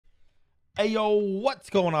Hey, yo, what's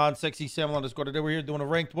going on? Sexy Sam on Discord. Today we're here doing a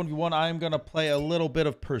ranked 1v1. I am going to play a little bit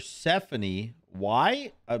of Persephone.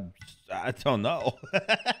 Why? I don't know.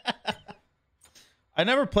 I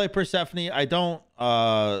never play Persephone. I don't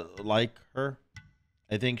like her.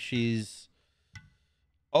 I think she's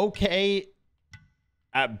okay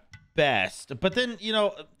at best. But then, you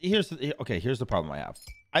know, here's the problem I have.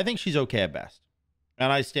 I think she's okay at best.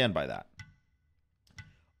 And I stand by that.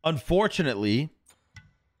 Unfortunately,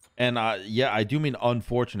 and yeah, I do mean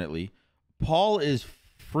unfortunately, Paul is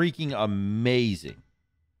freaking amazing.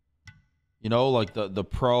 You know, like the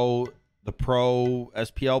pro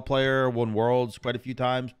SPL player, won worlds quite a few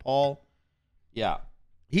times. Paul, yeah,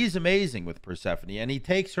 he's amazing with Persephone, and he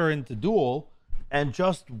takes her into Duel and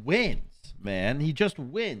just wins, man. He just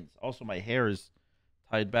wins. Also, my hair is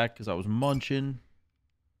tied back because I was munching.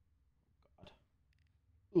 God.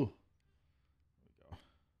 Ooh. There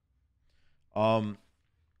we go.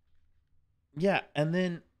 Yeah, and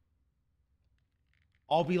then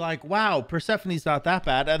I'll be like, wow, Persephone's not that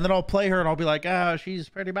bad. And then I'll play her and I'll be like, oh, she's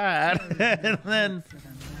pretty bad. and then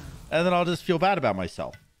I'll just feel bad about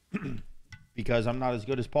myself because I'm not as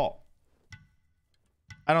good as Paul.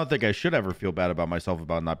 I don't think I should ever feel bad about myself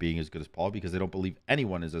about not being as good as Paul because I don't believe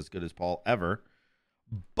anyone is as good as Paul ever.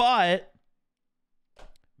 But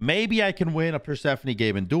maybe I can win a Persephone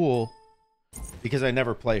game in Duel because I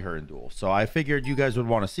never play her in Duel. So I figured you guys would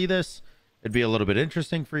want to see this. It'd be a little bit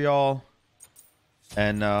interesting for y'all.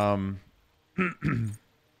 And,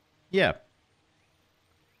 yeah.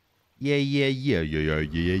 Yeah.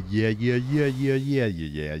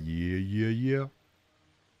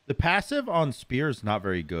 The passive on Spear is not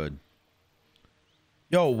very good.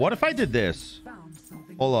 Yo, what if I did this?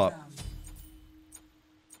 Hold up.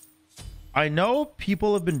 I know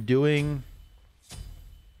people have been doing,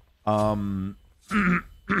 what's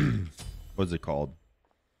it called?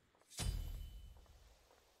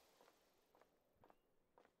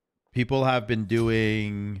 People have been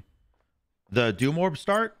doing the Doom Orb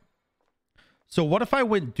start. So what if I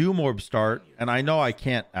went Doom Orb start? And I know I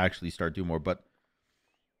can't actually start Doom Orb, but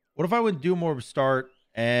what if I went Doom Orb start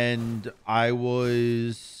and I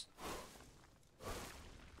was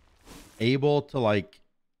able to like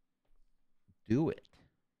do it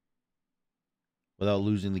without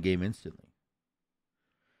losing the game instantly?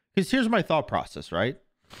 Because here's my thought process, right?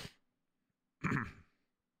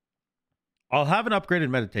 I'll have an upgraded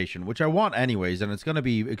meditation, which I want anyways, and it's going to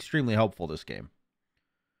be extremely helpful this game.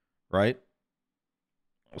 Right?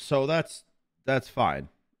 So that's fine.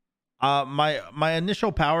 My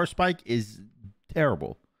initial power spike is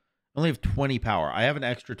terrible. I only have 20 power. I have an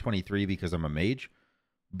extra 23 because I'm a mage.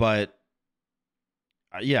 But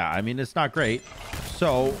yeah, I mean, it's not great.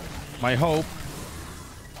 So my hope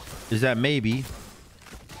is that maybe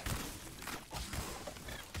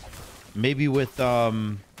with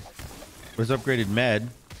upgraded med,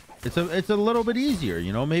 it's a little bit easier,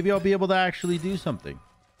 you know. Maybe I'll be able to actually do something.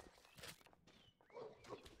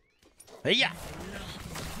 Hey, yeah,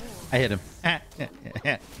 I hit him.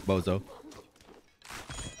 Bozo.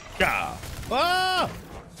 Yeah. Ah!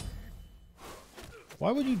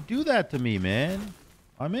 Why would you do that to me, man?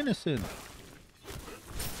 I'm innocent.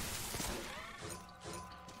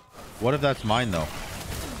 What if that's mine though?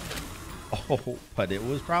 Oh, but it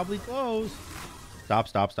was probably close. Stop.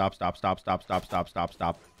 I'm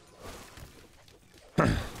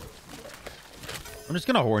just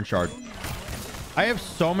gonna horn shard. I have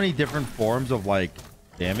so many different forms of like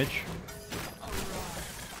damage.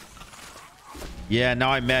 Yeah,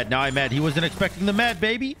 now I'm mad. He wasn't expecting the med,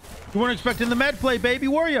 baby. You weren't expecting the med play, baby,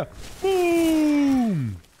 were you?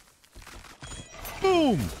 Boom.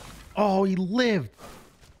 Boom. Oh, he lived.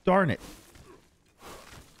 Darn it.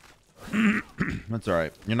 That's all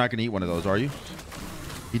right. You're not gonna eat one of those, are you?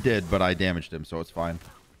 He did, but I damaged him, so it's fine.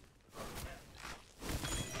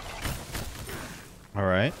 All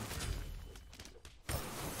right.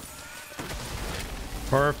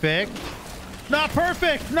 Perfect. Not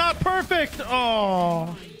perfect. Not perfect.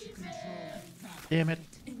 Oh. Damn it.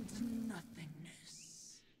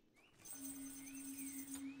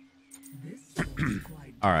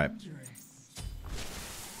 All right.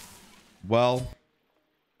 Well,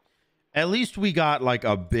 at least we got like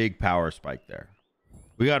a big power spike there.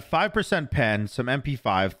 We got 5% pen, some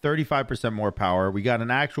MP5, 35% more power. We got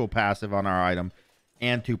an actual passive on our item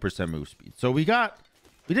and 2% move speed. So we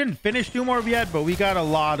didn't finish Doom Orb yet, but we got a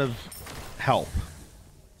lot of help.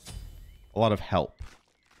 A lot of help.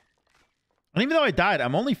 And even though I died,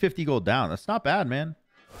 I'm only 50 gold down. That's not bad, man.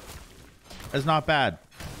 That's not bad.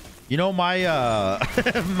 You know, my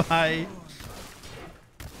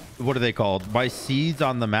What are they called? My seeds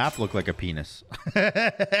on the map look like a penis.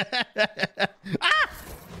 Ah!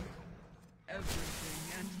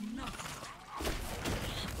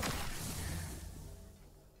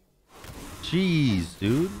 Jeez,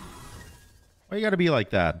 dude. Why you gotta be like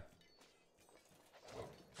that?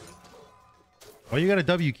 Why you gotta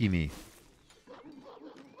W key me?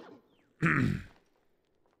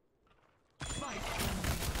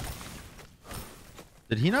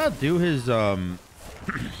 Did he not do his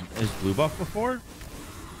blue buff before?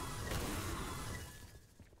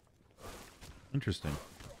 Interesting.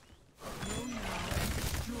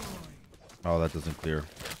 Oh, that doesn't clear.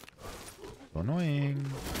 So annoying.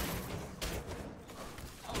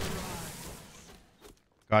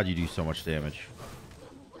 God, you do so much damage.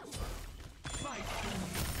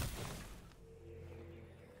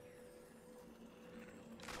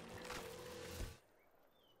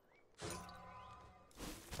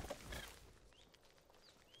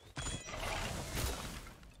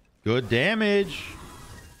 Good damage.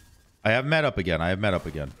 I have met up again.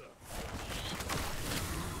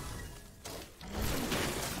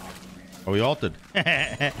 Oh, he ulted.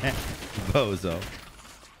 Bozo.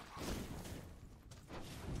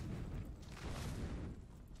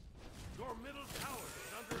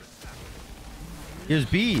 Here's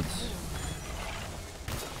beads.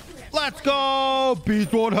 Let's go.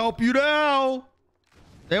 Beads won't help you now.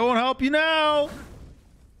 They won't help you now.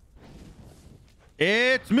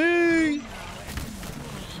 It's me.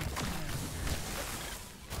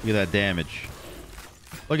 Look at that damage.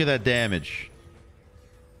 Look at that damage.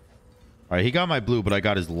 All right, he got my blue, but I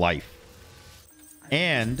got his life.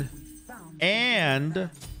 And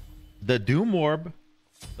the Doom Orb.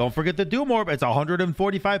 Don't forget the Doom Orb. It's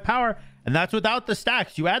 145 power, and that's without the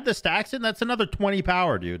stacks. You add the stacks in, that's another 20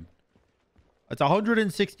 power, dude. That's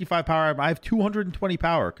 165 power. I have 220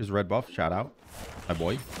 power because red buff. Shout out, my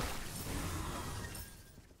boy.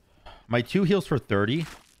 My 2 heals for 30.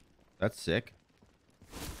 That's sick.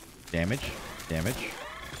 Damage,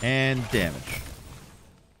 and damage.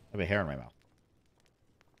 I have a hair in my mouth.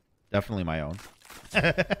 Definitely my own.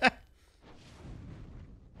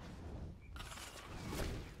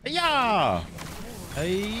 Yeah.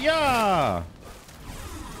 Yeah.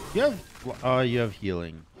 You have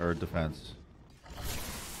healing or defense.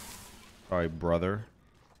 Sorry, brother.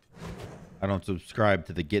 I don't subscribe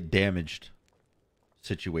to the get damaged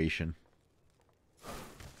situation.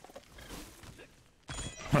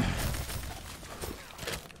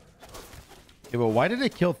 Okay, but why did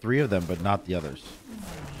it kill 3 of them but not the others?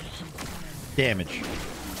 Damage.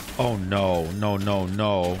 Oh no, no, no,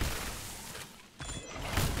 no.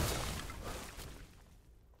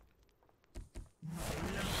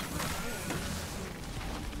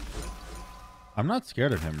 I'm not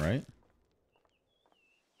scared of him, right?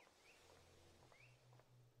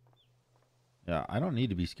 Yeah, I don't need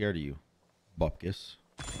to be scared of you, Bupkis.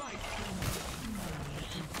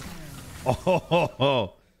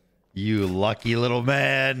 Oh, you lucky little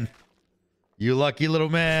man. You lucky little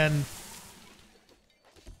man.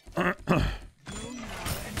 I'm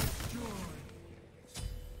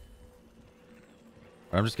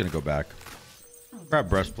just going to go back. Grab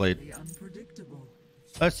breastplate.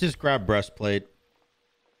 Let's just grab breastplate.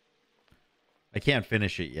 I can't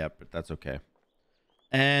finish it yet, but that's okay.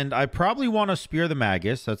 And I probably want to spear the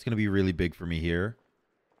Magus. That's going to be really big for me here.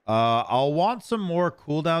 I'll want some more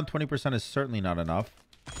cooldown. 20% is certainly not enough.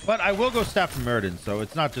 But I will go Staff from Meriden, so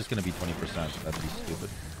it's not just going to be 20%. That'd be stupid.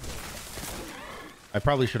 I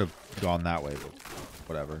probably should have gone that way, but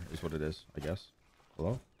whatever is what it is, I guess.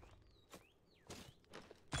 Hello?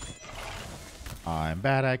 I'm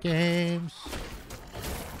bad at games.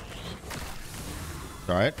 It's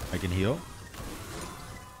alright. I can heal.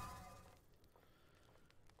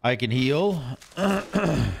 I can heal.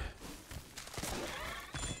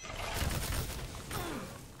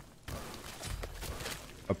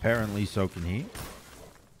 Apparently, so can he.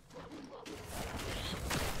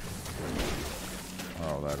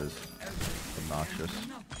 Oh, that is obnoxious.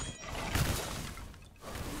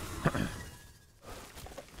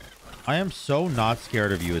 I am so not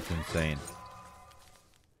scared of you. It's insane.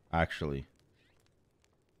 Actually.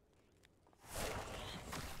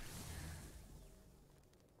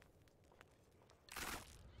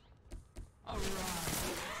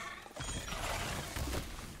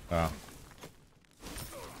 Wow.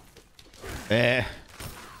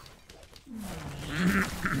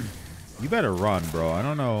 You better run, bro. I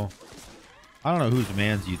don't know whose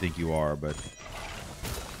mans you think you are, but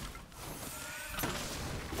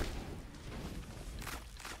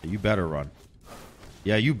you better run.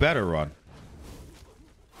 Yeah, you better run.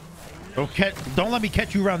 Don't let me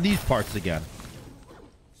catch you around these parts again.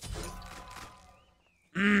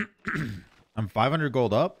 I'm 500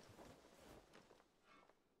 gold up.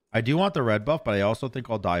 I do want the red buff, but I also think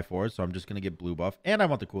I'll die for it, so I'm just going to get blue buff. And I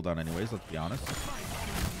want the cooldown anyways, let's be honest.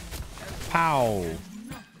 Pow.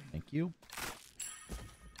 Thank you.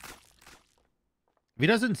 If he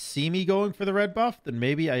doesn't see me going for the red buff, then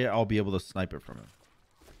maybe I'll be able to snipe it from him.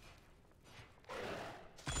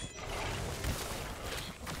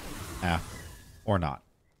 Ah. Or not,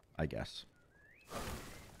 I guess.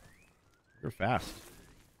 You're fast.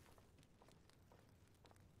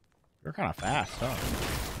 You're kind of fast, huh?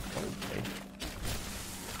 Okay.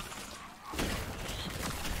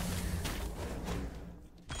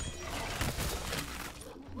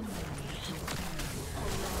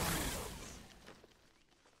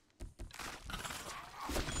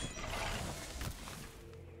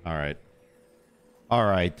 All right. All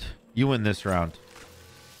right. You win this round.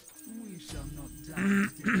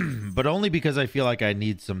 But only because I feel like I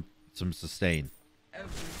need some sustain.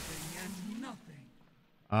 Everything and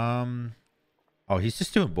nothing. Oh, he's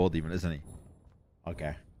just doing bull demon, isn't he?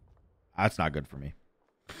 Okay. That's not good for me.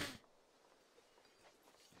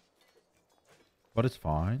 But it's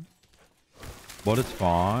fine. But it's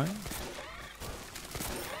fine.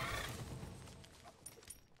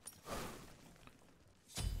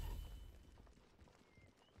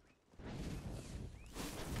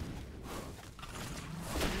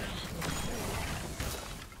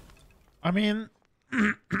 I mean,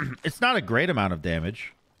 it's not a great amount of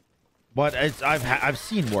damage, but it's I've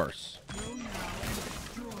seen worse.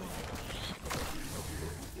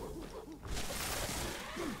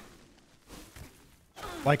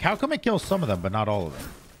 Like, how come it kills some of them but not all of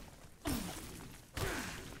them?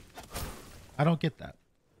 I don't get that.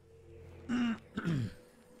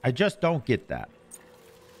 I just don't get that.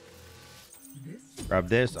 Grab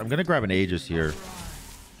this. I'm gonna grab an Aegis here.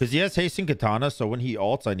 Because he has Hasten Katana, so when he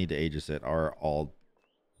ults, I need to Aegis it, or I'll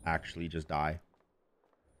actually just die.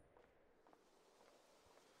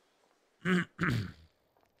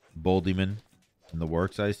 Bull Demon in the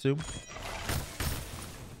works, I assume.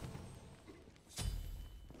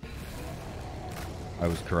 I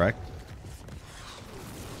was correct.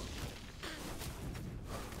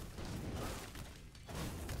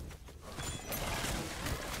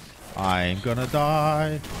 I'm gonna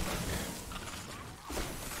die.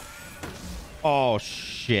 Oh,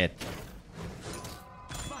 shit.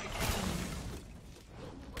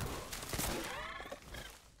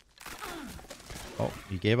 Oh,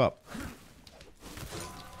 he gave up.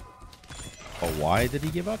 Oh, why did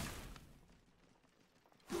he give up?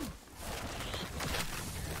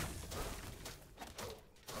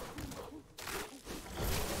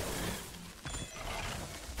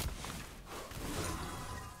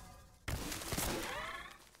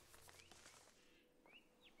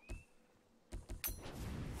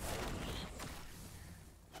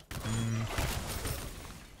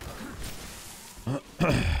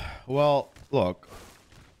 Well, look.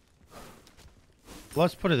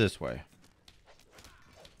 Let's put it this way.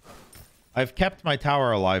 I've kept my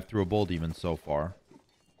tower alive through a bull demon so far,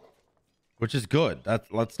 which is good.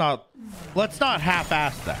 Let's not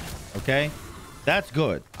half-ass that, okay? That's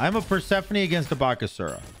good. I'm a Persephone against a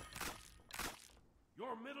Bakasura.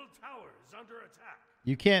 Your middle tower is under attack.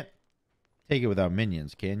 You can't take it without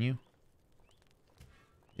minions, can you?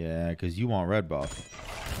 Yeah, because you want red buff.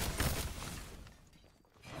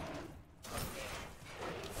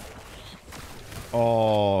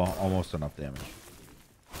 Oh, almost enough damage.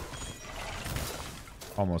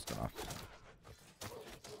 Almost enough.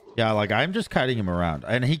 Yeah, like, I'm just kiting him around.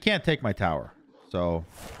 And he can't take my tower. So.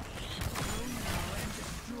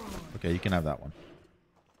 Okay, you can have that one.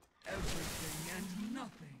 Everything and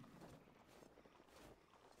nothing.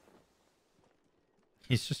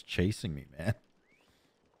 He's just chasing me, man.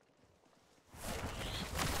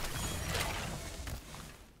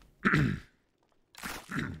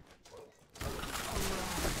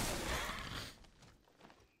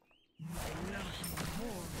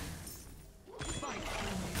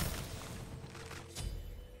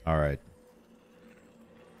 All right.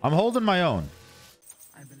 I'm holding my own.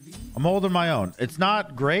 I'm holding my own. It's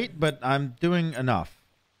not great, but I'm doing enough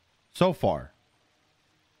so far.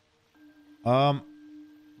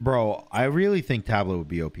 Bro, I really think Tablet would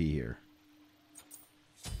be OP here.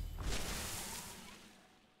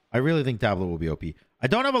 I really think Tablet will be OP. I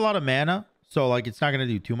don't have a lot of mana, so like it's not going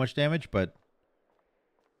to do too much damage, but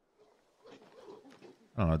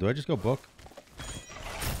I don't know. Do I just go book?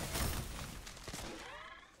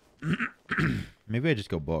 Maybe I just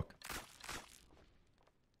go book.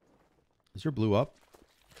 Is your blue up?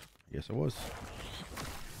 Yes, it was.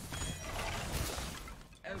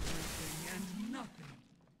 Everything and nothing.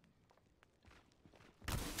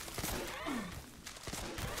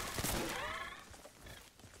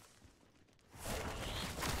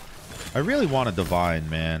 I really want a divine,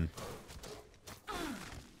 man. I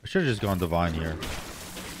should have just gone divine here.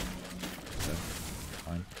 Okay,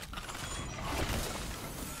 fine.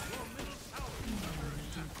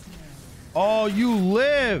 Oh, you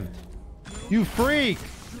lived! You freak!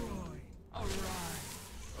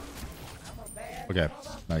 Okay,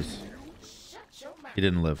 nice. He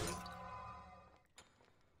didn't live.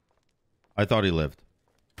 I thought he lived.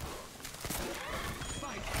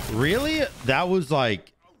 Really? That was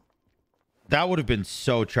like... That would have been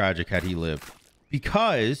so tragic had he lived.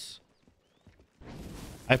 Because...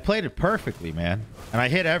 I played it perfectly, man. And I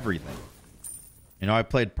hit everything. You know, I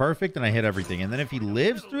played perfect and I hit everything. And then if he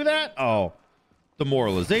lives through that... Oh.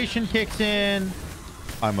 Demoralization kicks in.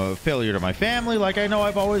 I'm a failure to my family like I know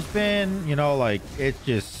I've always been. You know, like, it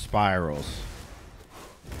just spirals.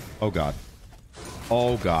 Oh, God.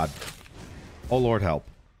 Oh, God. Oh, Lord, help.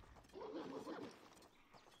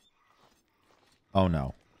 Oh,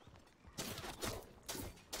 no.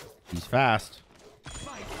 He's fast.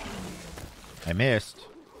 I missed.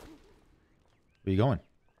 Where you going?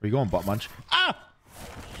 Where you going, butt munch? Ah!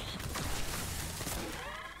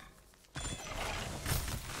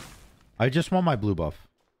 I just want my blue buff.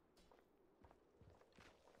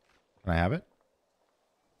 Can I have it?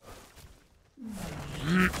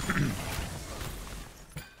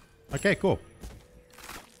 Okay, cool.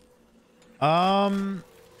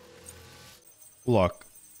 Look.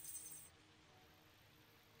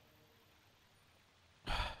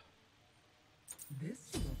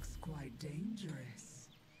 This looks quite dangerous.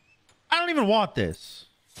 I don't even want this.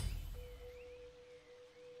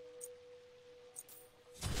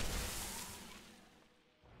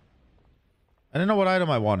 I didn't know what item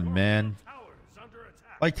I wanted, man.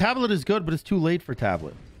 Like, tablet is good, but it's too late for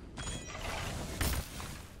tablet.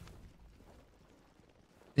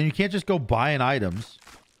 And you can't just go buying items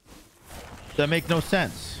that make no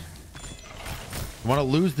sense. You want to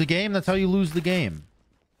lose the game? That's how you lose the game.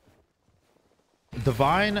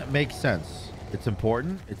 Divine makes sense. It's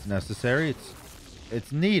important. It's necessary.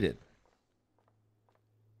 It's needed.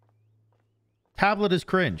 Tablet is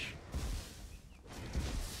cringe.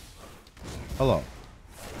 Hello.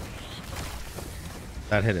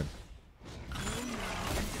 That hit him.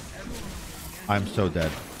 I'm so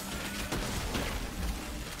dead.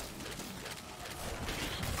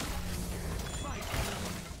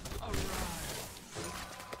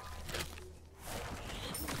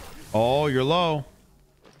 Oh, you're low.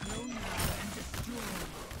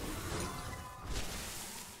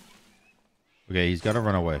 Okay, he's got to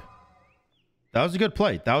run away. That was a good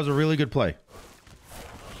play. That was a really good play.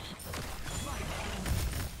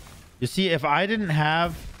 You see, if I didn't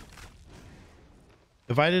have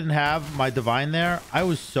my divine there, I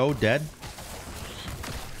was so dead.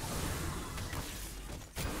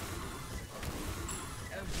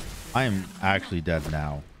 I am actually dead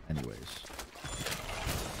now, anyways.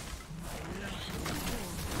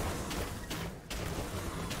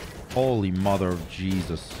 Holy mother of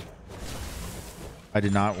Jesus. I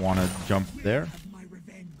did not want to jump there.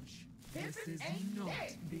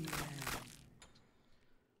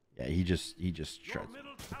 Yeah, he just shreds.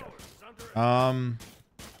 Okay.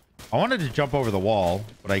 I wanted to jump over the wall,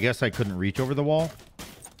 but I guess I couldn't reach over the wall.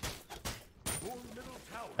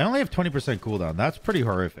 I only have 20% cooldown. That's pretty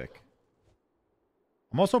horrific.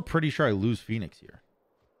 I'm also pretty sure I lose Phoenix here.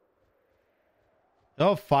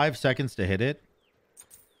 They'll have 5 seconds to hit it.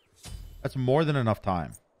 That's more than enough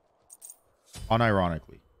time.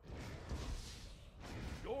 Unironically.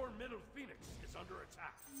 Your middle Phoenix is under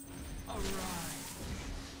attack.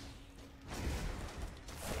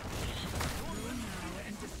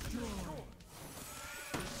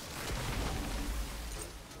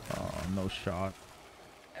 Oh, no shot.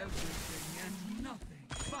 Everything and nothing.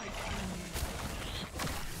 Fight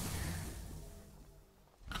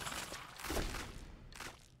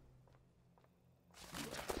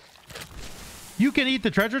You can eat the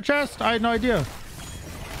treasure chest? I had no idea.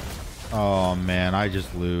 Oh, man. I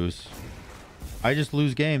just lose. I just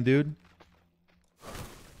lose game, dude.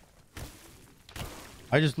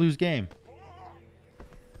 I just lose game.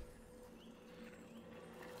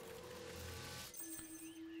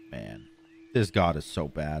 Man. This god is so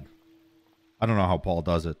bad. I don't know how Paul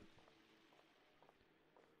does it.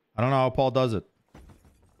 I don't know how Paul does it.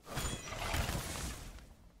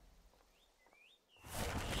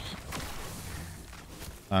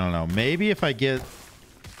 I don't know. Maybe if I get...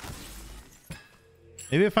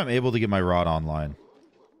 Maybe if I'm able to get my rod online.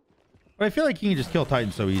 But I feel like you can just kill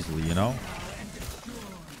Titan so easily, you know?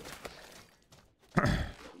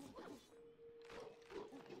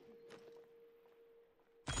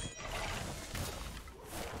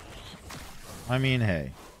 I mean,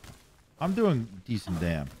 hey. I'm doing decent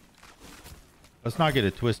damn. Let's not get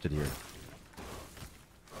it twisted here.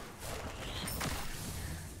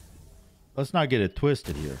 Let's not get it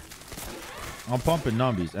twisted here. I'm pumping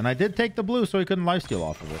numbies. And I did take the blue so he couldn't lifesteal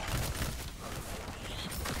off of it.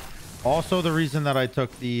 Also, the reason that I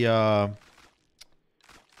took the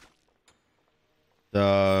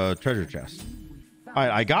treasure chest.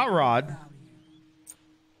 Alright, I got Rod.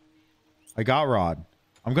 I got Rod.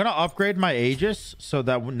 I'm gonna upgrade my Aegis so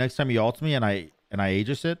that next time he ults me and I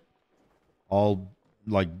Aegis it, I'll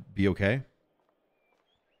like be okay.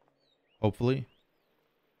 Hopefully.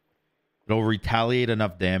 It'll retaliate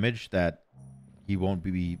enough damage that he won't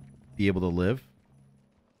be able to live.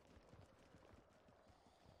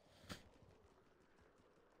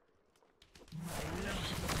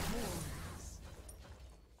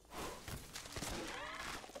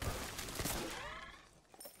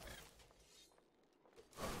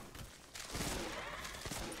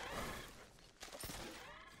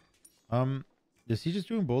 Is he just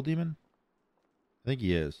doing Bull Demon? I think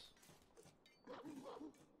he is.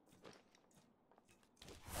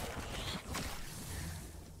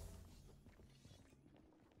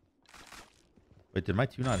 Wait, did my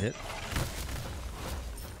 2 not hit?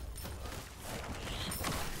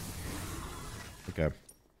 Okay.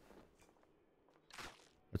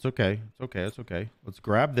 It's okay. It's okay. It's okay. Let's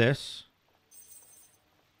grab this.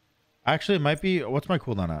 Actually, it might be... What's my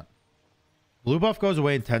cooldown at? Blue buff goes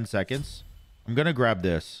away in 10 seconds. I'm going to grab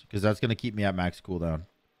this because that's going to keep me at max cooldown.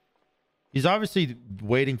 He's obviously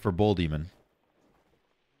waiting for Bull Demon.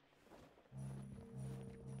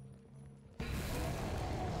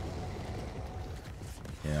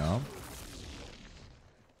 Yeah.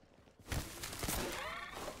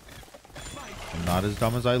 I'm not as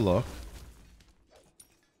dumb as I look.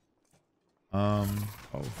 Oh,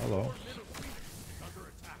 hello.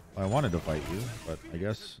 I wanted to fight you, but I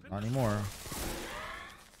guess not anymore.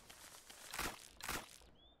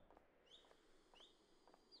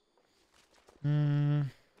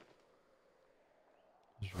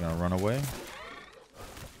 Just gonna run away.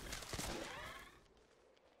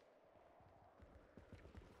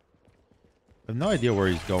 I have no idea where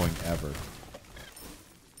he's going ever.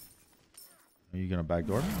 Are you gonna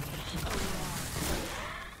backdoor me?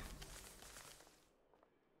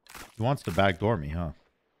 He wants to backdoor me, huh?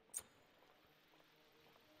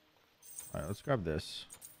 Alright, let's grab this.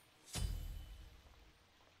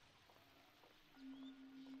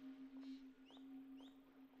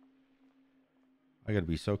 I gotta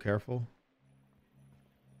be so careful.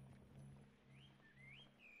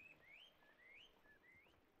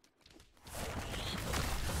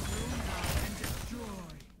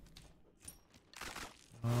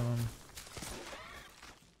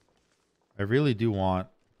 I really do want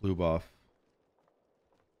blue buff.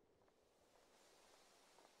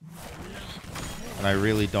 And I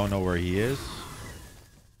really don't know where he is.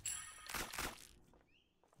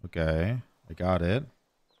 Okay, I got it.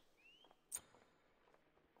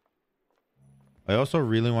 I also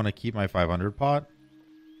really want to keep my 500 pot,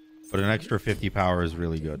 but an extra 50 power is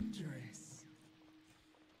really good.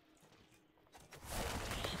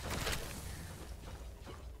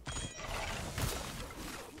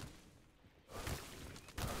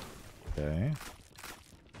 Okay.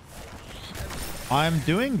 I'm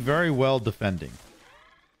doing very well defending.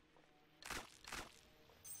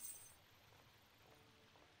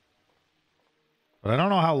 But I don't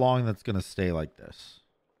know how long that's going to stay like this.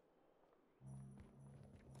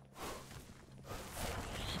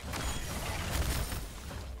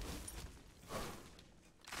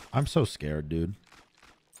 I'm so scared, dude.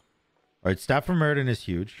 All right, Staff from Meriden is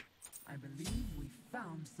huge. I believe we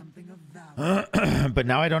found something of value. But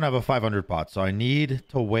now I don't have a 500 pot, so I need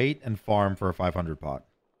to wait and farm for a 500 pot.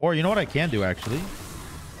 Or you know what I can do, actually?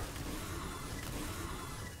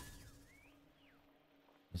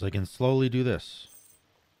 Is I can slowly do this.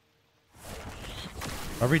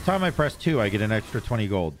 Every time I press 2, I get an extra 20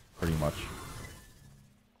 gold, pretty much.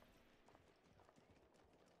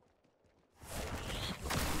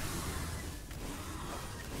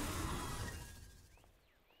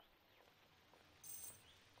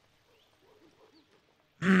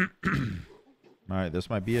 Alright, this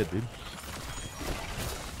might be it, dude.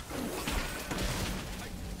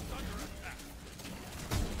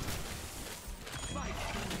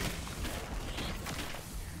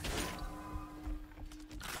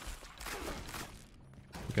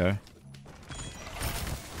 Okay.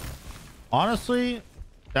 Honestly,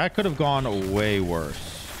 that could have gone way worse.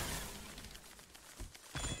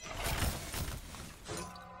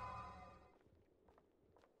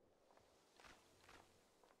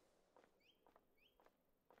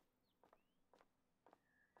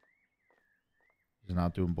 He's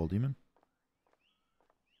not doing Bull Demon.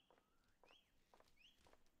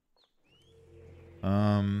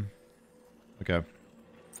 Okay.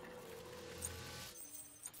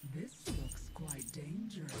 This looks quite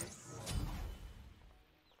dangerous.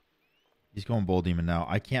 He's going Bull Demon now.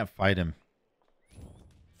 I can't fight him.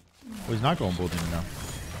 Oh, he's not going Bull Demon now.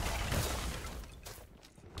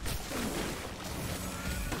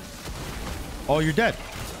 Oh, you're dead.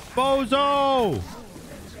 Bozo!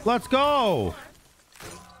 Let's go!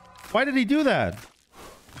 Why did he do that?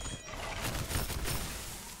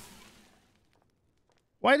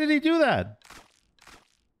 Why did he do that?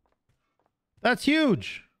 That's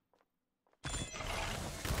huge.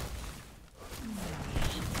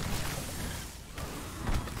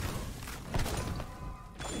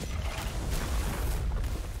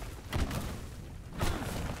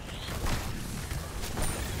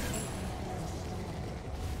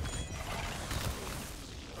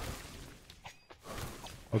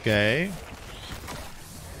 Okay.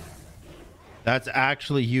 That's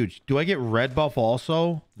actually huge. Do I get red buff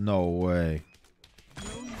also? No way.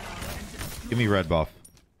 Give me red buff.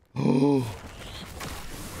 Oh.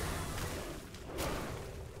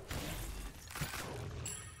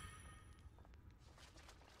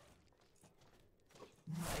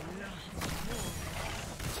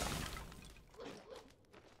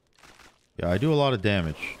 Yeah, I do a lot of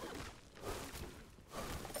damage.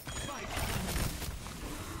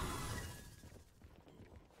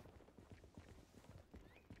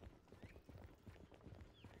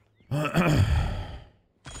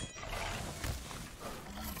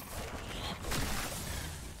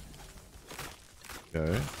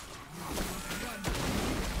 Okay.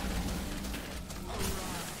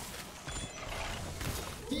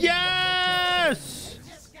 Yes!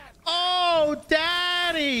 Oh,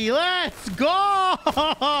 daddy! Let's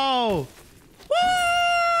go!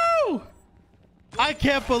 Woo! I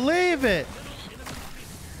can't believe it!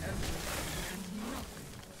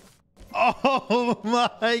 Oh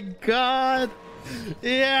my god!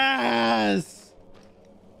 Yes!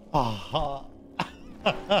 Oh.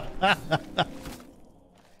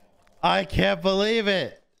 I can't believe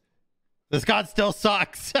it. This god still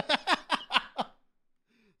sucks.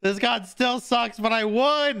 This god still sucks, but I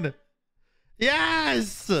won.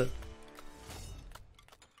 Yes.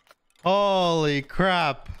 Holy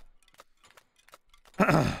crap.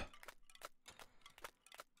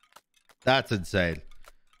 That's insane.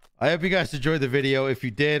 I hope you guys enjoyed the video. If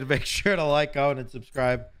you did, make sure to like, comment, and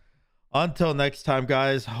subscribe. Until next time,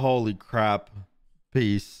 guys. Holy crap.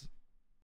 Peace.